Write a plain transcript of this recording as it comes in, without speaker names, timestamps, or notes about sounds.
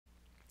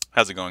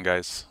How's it going,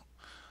 guys?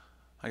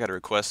 I got a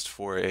request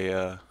for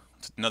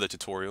another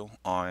tutorial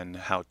on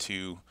how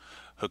to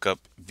hook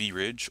up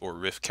Vridge or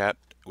RiftCat,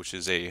 which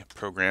is a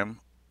program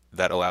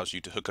that allows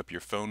you to hook up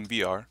your phone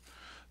VR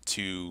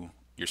to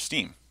your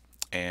Steam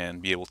and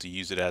be able to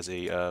use it as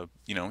a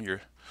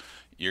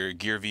your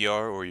Gear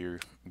VR or your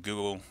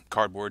Google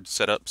Cardboard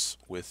setups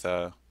with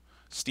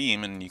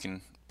Steam, and you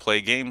can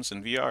play games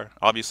in VR.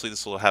 Obviously,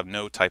 this will have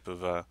no type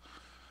of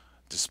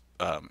just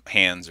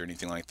hands or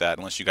anything like that,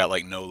 unless you got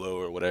like Nolo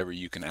or whatever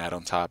you can add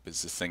on top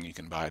is this thing you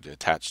can buy to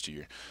attach to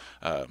your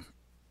uh,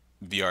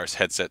 VR's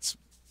headsets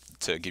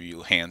to give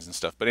you hands and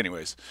stuff. But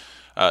anyways,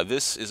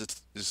 this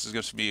is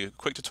going to be a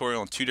quick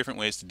tutorial on two different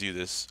ways to do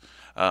this,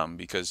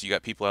 because you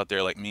got people out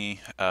there like me.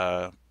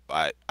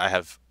 I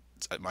have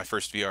my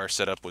first VR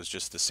setup was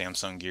just the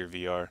Samsung Gear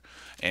VR,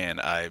 and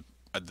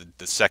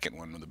the second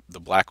one, the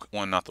black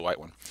one, not the white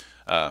one,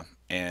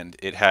 and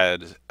it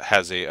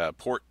has a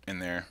port in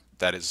there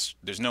that is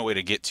there's no way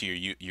to get to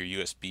your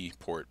USB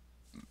port,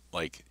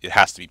 like it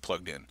has to be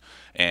plugged in.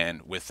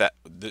 And with that,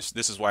 this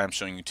is why I'm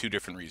showing you two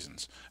different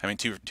reasons. I mean,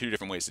 two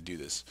different ways to do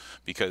this,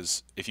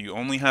 because if you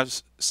only have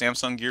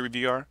Samsung Gear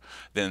VR,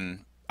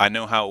 then I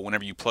know how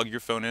whenever you plug your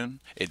phone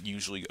in, it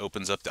usually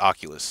opens up the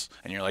Oculus,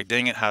 and you're like,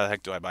 dang it, how the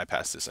heck do I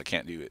bypass this? I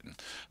can't do it. And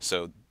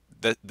so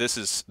this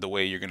is the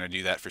way you're going to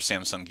do that for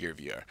Samsung Gear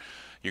VR.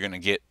 You're going to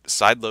get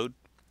Sideload.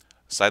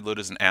 Sideload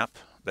is an app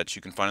that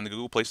you can find in the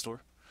Google Play Store.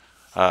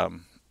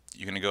 Um,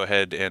 you're going to go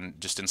ahead and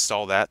just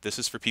install that. This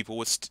is for people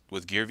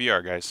with Gear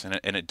VR, guys,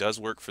 and it does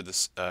work for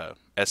this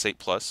S8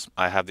 Plus.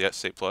 I have the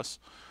S8 Plus,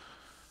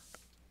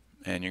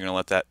 and you're going to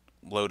let that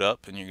load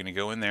up, and you're going to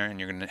go in there, and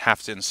you're going to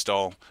have to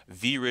install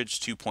Vridge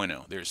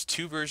 2.0. There's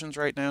two versions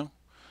right now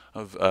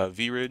of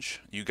Vridge.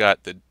 You got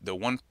the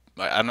one.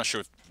 I'm not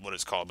sure what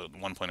it's called, the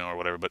 1.0 or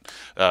whatever, but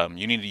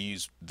you need to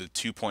use the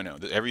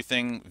 2.0.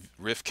 Everything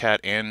RiftCat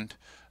and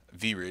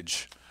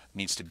Vridge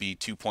needs to be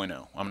 2.0.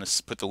 I'm going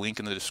to put the link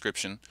in the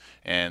description,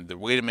 and the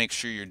way to make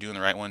sure you're doing the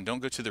right one,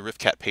 don't go to the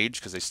RiftCat page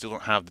because they still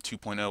don't have the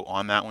 2.0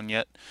 on that one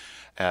yet.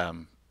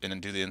 And then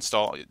do the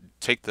install.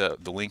 Take the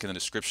link in the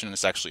description.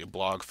 It's actually a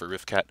blog for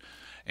RiftCat,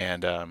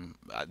 and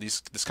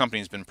this company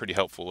has been pretty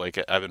helpful. Like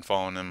I've been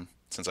following them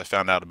since I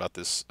found out about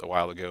this a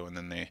while ago, and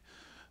then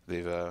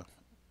they've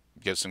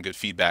give some good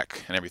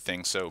feedback and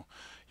everything. So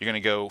you're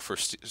going to go for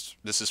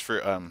this is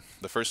for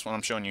the first one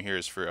I'm showing you here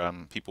is for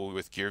people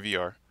with Gear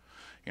VR.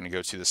 You're going to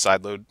go to the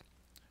Sideload, and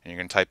you're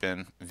going to type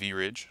in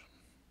Vridge.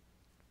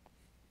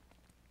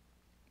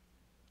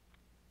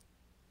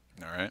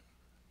 All right.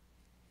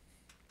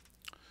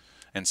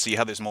 And see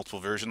how there's multiple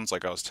versions,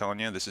 like I was telling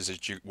you. This is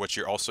what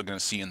you're also going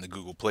to see in the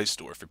Google Play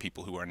Store for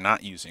people who are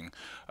not using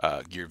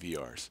Gear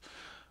VRs.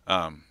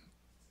 Um,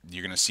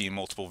 you're going to see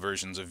multiple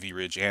versions of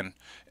Vridge and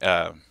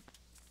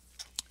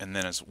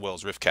then as well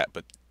as RiftCat.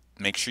 But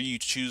make sure you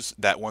choose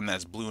that one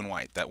that's blue and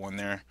white. That one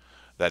there,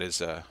 that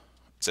is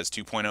it says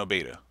 2.0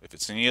 beta. If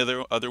it's any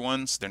other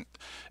ones,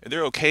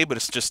 they're okay, but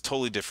it's just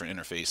totally different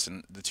interface,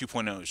 and the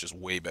 2.0 is just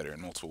way better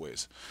in multiple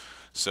ways.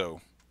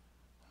 So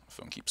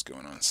phone keeps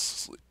going on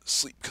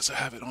sleep because I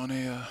have it on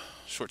a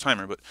short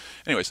timer. But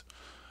anyways,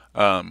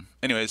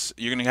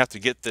 you're gonna have to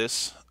get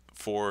this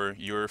for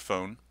your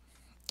phone,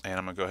 and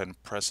I'm gonna go ahead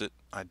and press it.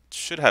 I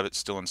should have it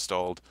still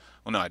installed.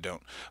 Well, no, I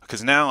don't,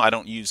 because now I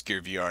don't use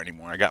Gear VR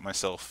anymore. I got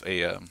myself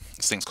a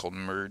this thing's called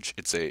Merge.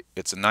 It's a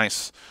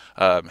nice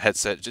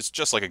headset. It's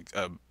just like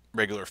a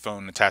regular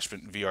phone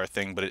attachment VR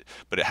thing, but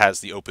it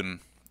has the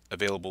open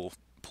available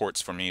ports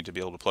for me to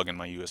be able to plug in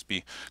my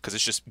USB, because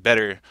it's just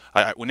better.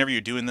 Whenever you're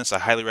doing this, I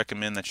highly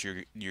recommend that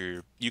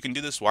you can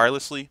do this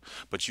wirelessly,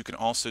 but you can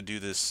also do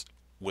this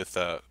with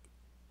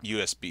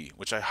USB,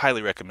 which I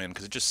highly recommend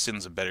because it just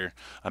sends a better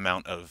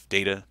amount of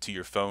data to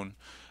your phone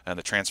and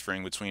the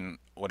transferring between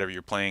whatever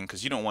you're playing,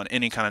 because you don't want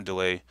any kind of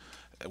delay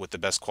with the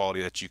best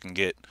quality that you can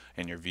get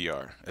in your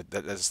VR.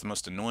 That's the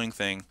most annoying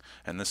thing,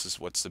 and this is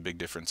what's the big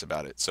difference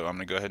about it. So I'm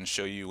going to go ahead and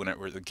show you when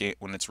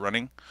it's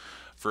running.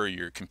 For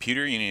your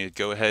computer, you need to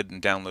go ahead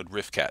and download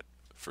RiftCat.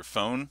 For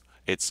phone,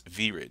 it's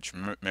Vridge.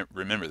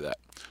 Remember that.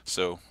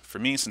 So for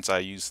me, since I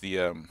use the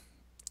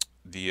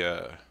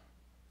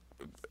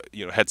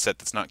headset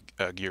that's not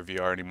Gear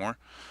VR anymore,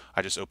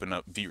 I just open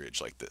up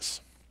Vridge like this.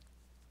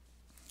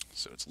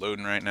 So it's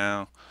loading right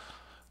now,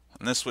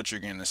 and this is what you're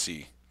going to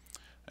see.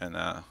 And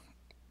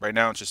right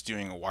now it's just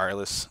doing a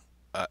wireless.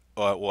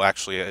 Well,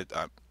 actually,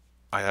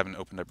 I haven't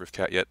opened up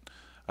RiftCat yet.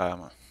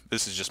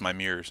 This is just my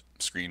mirror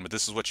screen, but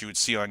this is what you would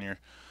see on your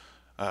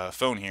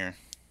phone here.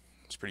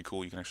 It's pretty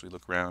cool. You can actually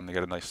look around. They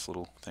got a nice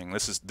little thing.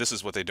 This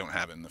is what they don't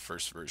have in the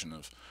first version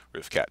of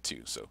RiftCat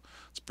 2. So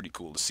it's pretty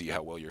cool to see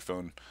how well your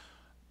phone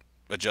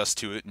adjusts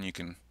to it, and you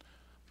can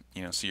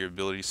see your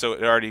ability. So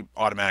it already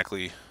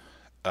automatically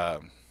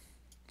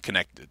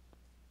connected.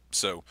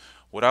 So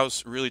what I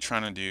was really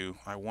trying to do,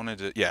 I wanted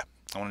to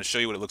show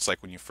you what it looks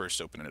like when you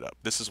first open it up.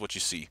 This is what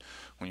you see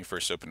when you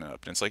first open it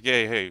up, and it's like,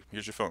 hey,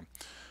 here's your phone.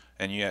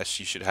 And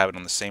yes, you should have it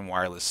on the same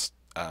wireless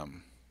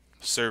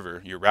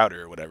server, your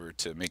router or whatever,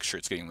 to make sure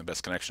it's getting the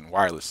best connection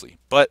wirelessly.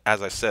 But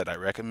as I said, I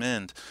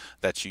recommend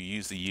that you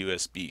use the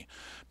USB,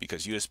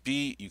 because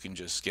USB, you can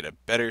just get a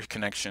better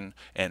connection.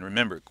 And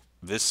remember,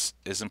 this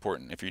is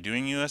important. If you're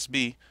doing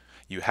USB,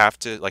 you have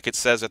to, like it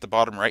says at the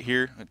bottom right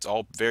here, it's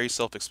all very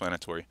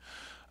self-explanatory.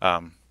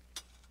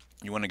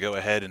 You want to go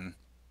ahead and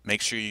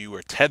make sure you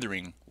are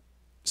tethering.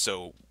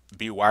 So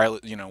be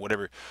wireless,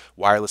 whatever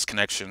wireless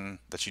connection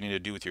that you need to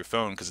do with your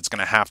phone, because it's going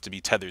to have to be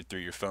tethered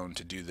through your phone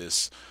to do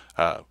this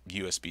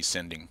USB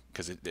sending,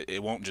 because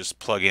it won't just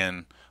plug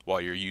in while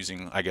you're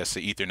using, I guess,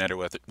 the Ethernet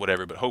or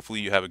whatever. But hopefully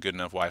you have a good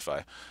enough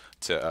Wi-Fi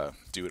to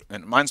do it.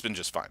 And mine's been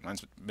just fine.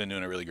 Mine's been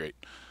doing it really great.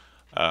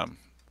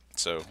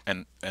 So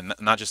and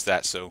not just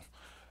that. So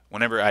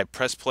whenever I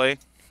press play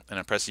and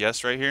I press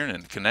yes right here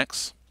and it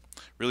connects,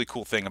 really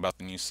cool thing about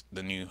the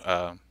new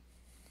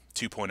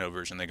 2.0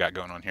 version they got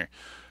going on here.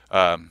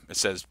 It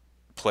says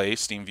play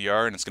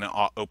Steamvr, and it's going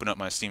to open up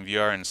my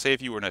Steamvr. And say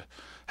if you were to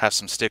have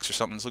some sticks or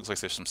something, this looks like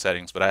there's some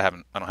settings, but I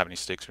don't have any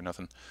sticks or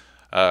nothing.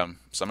 So I'm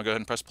gonna go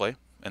ahead and press play,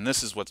 and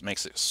this is what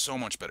makes it so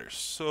much better,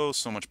 so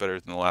much better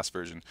than the last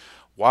version.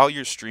 While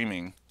you're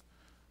streaming,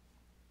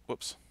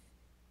 whoops,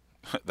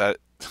 that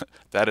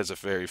that is a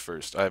very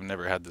first. I've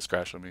never had this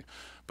crash on me,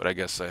 but I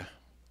guess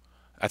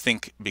I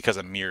think because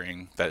I'm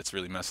mirroring that it's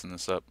really messing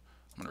this up.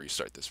 I'm gonna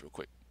restart this real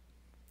quick.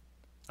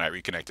 I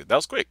reconnected. That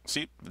was quick.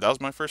 See, that was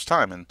my first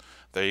time, and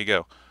there you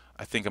go.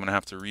 I think I'm gonna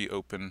have to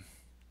reopen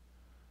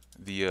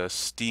the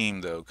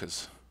Steam though,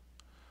 because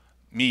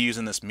me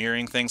using this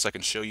mirroring thing so I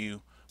can show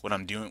you what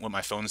I'm doing, what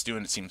my phone's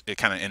doing, it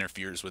kind of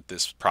interferes with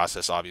this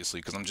process, obviously,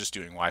 because I'm just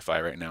doing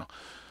Wi-Fi right now.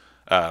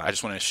 I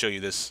just want to show you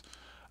this.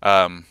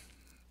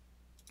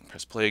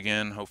 Press play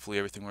again. Hopefully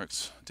everything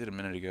works. Did a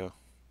minute ago.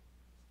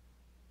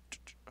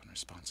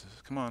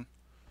 Unresponsive. Come on.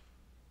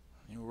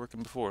 You were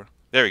working before.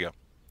 There we go.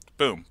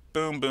 Boom,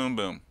 boom, boom,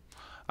 boom.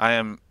 I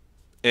am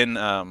in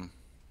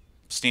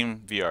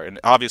Steamvr, and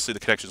obviously the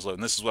connection is low.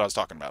 And this is what I was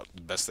talking about.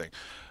 The best thing.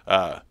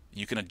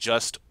 You can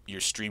adjust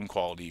your stream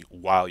quality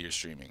while you're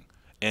streaming.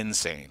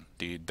 Insane,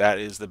 dude. That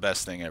is the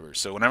best thing ever.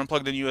 So when I'm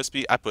plugged in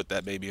USB, I put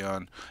that baby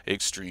on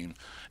extreme,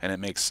 and it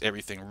makes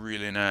everything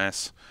really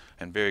nice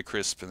and very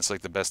crisp. And it's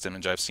like the best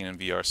image I've seen in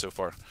VR so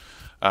far.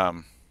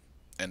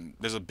 And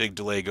there's a big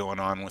delay going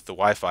on with the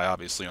Wi-Fi,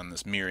 obviously, on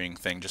this mirroring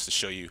thing, just to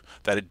show you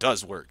that it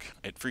does work.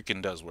 It freaking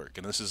does work.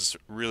 And this is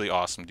really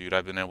awesome, dude.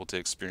 I've been able to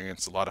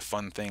experience a lot of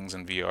fun things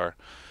in VR.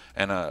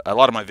 And a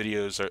lot of my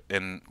videos are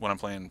when I'm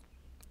playing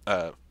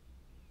VR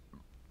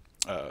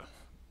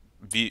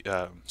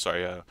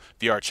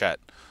chat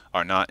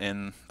are not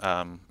in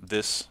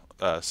this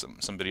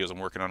some videos I'm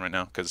working on right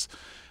now, because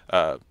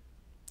it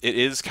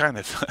is kind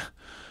of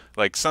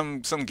like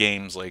some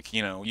games, like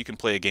you can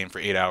play a game for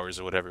 8 hours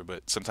or whatever,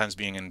 but sometimes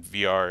being in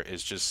VR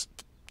is just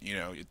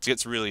it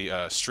gets really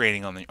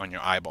straining on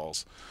your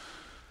eyeballs.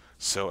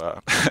 So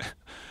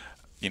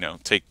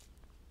take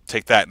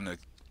that into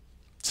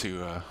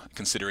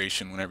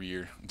consideration whenever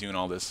you're doing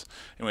all this.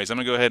 Anyways, I'm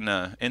gonna go ahead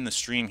and end the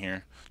stream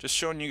here, just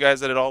showing you guys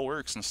that it all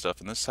works and stuff,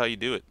 and this is how you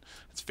do it.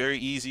 It's very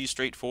easy,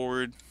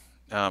 straightforward,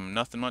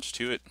 nothing much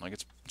to it. Like,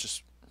 it's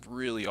just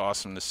really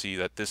awesome to see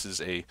that this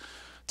is a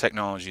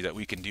technology that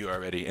we can do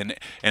already. And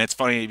it's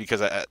funny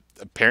because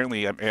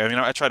apparently, I mean,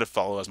 I try to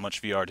follow as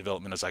much VR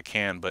development as I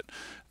can, but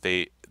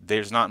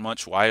there's not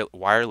much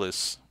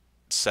wireless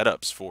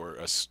setups for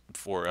us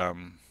for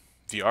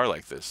VR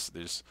like this.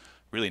 There's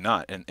really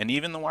not, and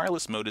even the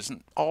wireless mode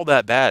isn't all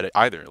that bad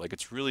either. Like,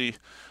 it's really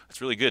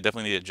good.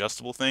 Definitely the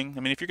adjustable thing. I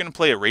mean, if you're gonna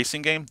play a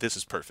racing game, this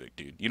is perfect,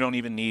 dude. You don't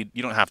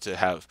have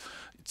to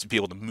be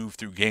able to move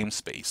through game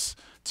space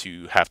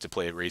to have to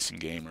play a racing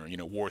game, or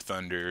War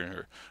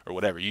Thunder, or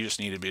whatever. You just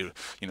need to be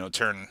able to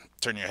turn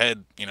your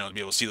head, to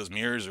be able to see those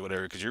mirrors or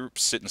whatever, because you're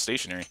sitting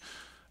stationary.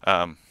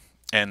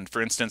 And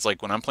for instance,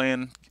 like when I'm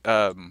playing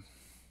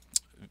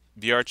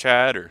VR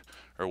chat or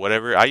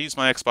whatever, I use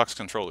my Xbox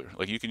controller.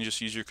 Like, you can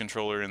just use your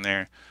controller in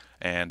there,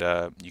 and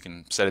you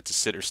can set it to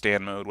sit or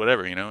stand mode,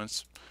 whatever.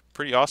 It's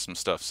pretty awesome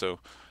stuff. So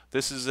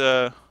this is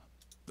a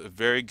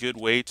very good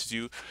way to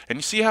do. And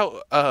you see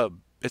how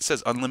it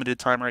says unlimited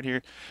time right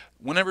here.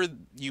 Whenever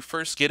you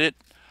first get it,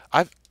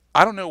 I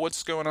don't know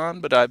what's going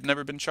on, but I've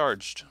never been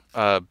charged.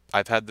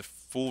 I've had the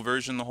full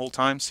version the whole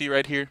time. See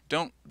right here.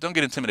 Don't get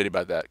intimidated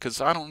by that,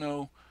 because I don't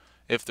know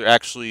if they're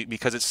actually,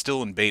 because it's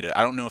still in beta.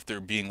 I don't know if they're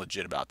being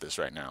legit about this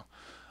right now.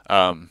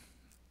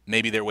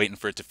 Maybe they're waiting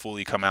for it to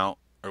fully come out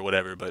or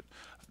whatever, but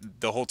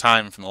the whole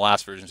time from the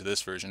last version to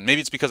this version, maybe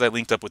it's because I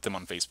linked up with them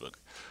on Facebook.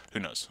 Who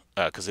knows?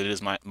 Because it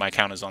is my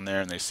account is on there,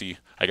 and they see,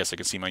 I guess I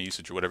can see my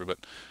usage or whatever,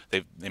 but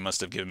they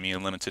must have given me a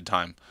limited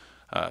time.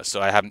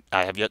 So I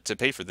have yet to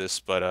pay for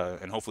this, but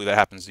and hopefully that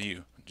happens to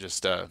you.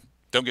 Just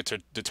don't get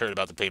deterred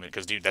about the payment,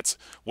 because dude,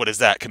 what is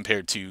that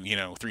compared to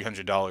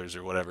 $300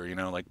 or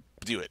whatever? Like,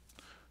 do it.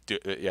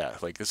 Yeah,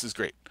 like, this is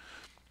great.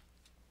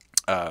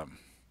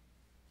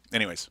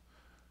 Anyways.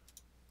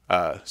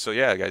 So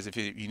yeah, guys, if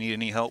you need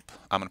any help,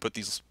 I'm going to put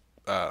these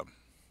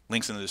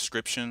links in the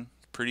description.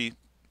 Pretty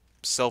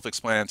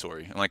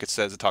self-explanatory. And like it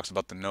says, it talks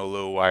about the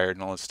no-low wired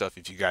and all this stuff.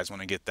 If you guys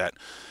want to get that,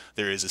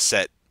 there is a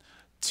set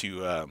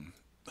to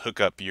hook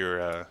up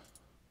your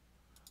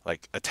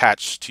like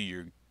attach to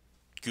your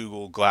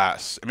Google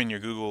Glass. I mean your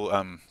Google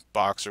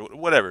box or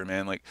whatever,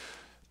 man. Like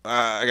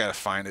I gotta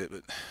find it,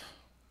 but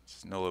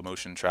it's no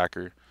motion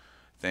tracker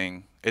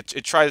thing.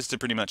 It tries to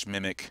pretty much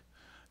mimic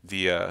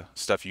the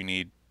stuff you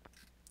need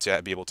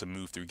to be able to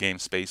move through game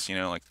space, you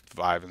know, like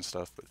Vive and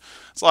stuff. But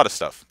it's a lot of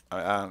stuff.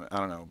 I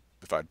don't know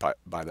if I'd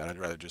buy that. I'd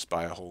rather just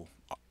buy a whole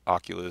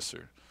Oculus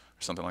or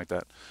something like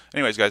that.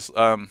 Anyways, guys,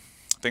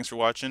 thanks for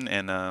watching,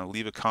 and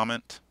leave a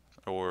comment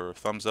or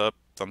thumbs up,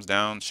 thumbs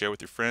down, share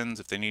with your friends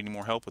if they need any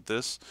more help with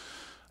this,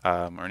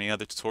 or any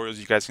other tutorials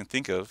you guys can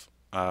think of.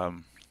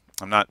 I'm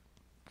not,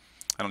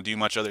 I don't do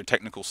much other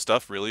technical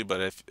stuff really, but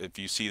if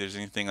you see there's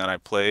anything that I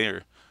play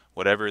or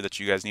whatever that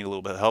you guys need a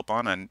little bit of help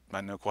on,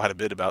 I know quite a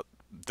bit about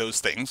those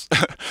things.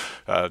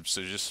 So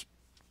just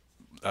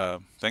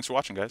thanks for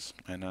watching, guys,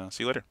 and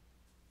see you later.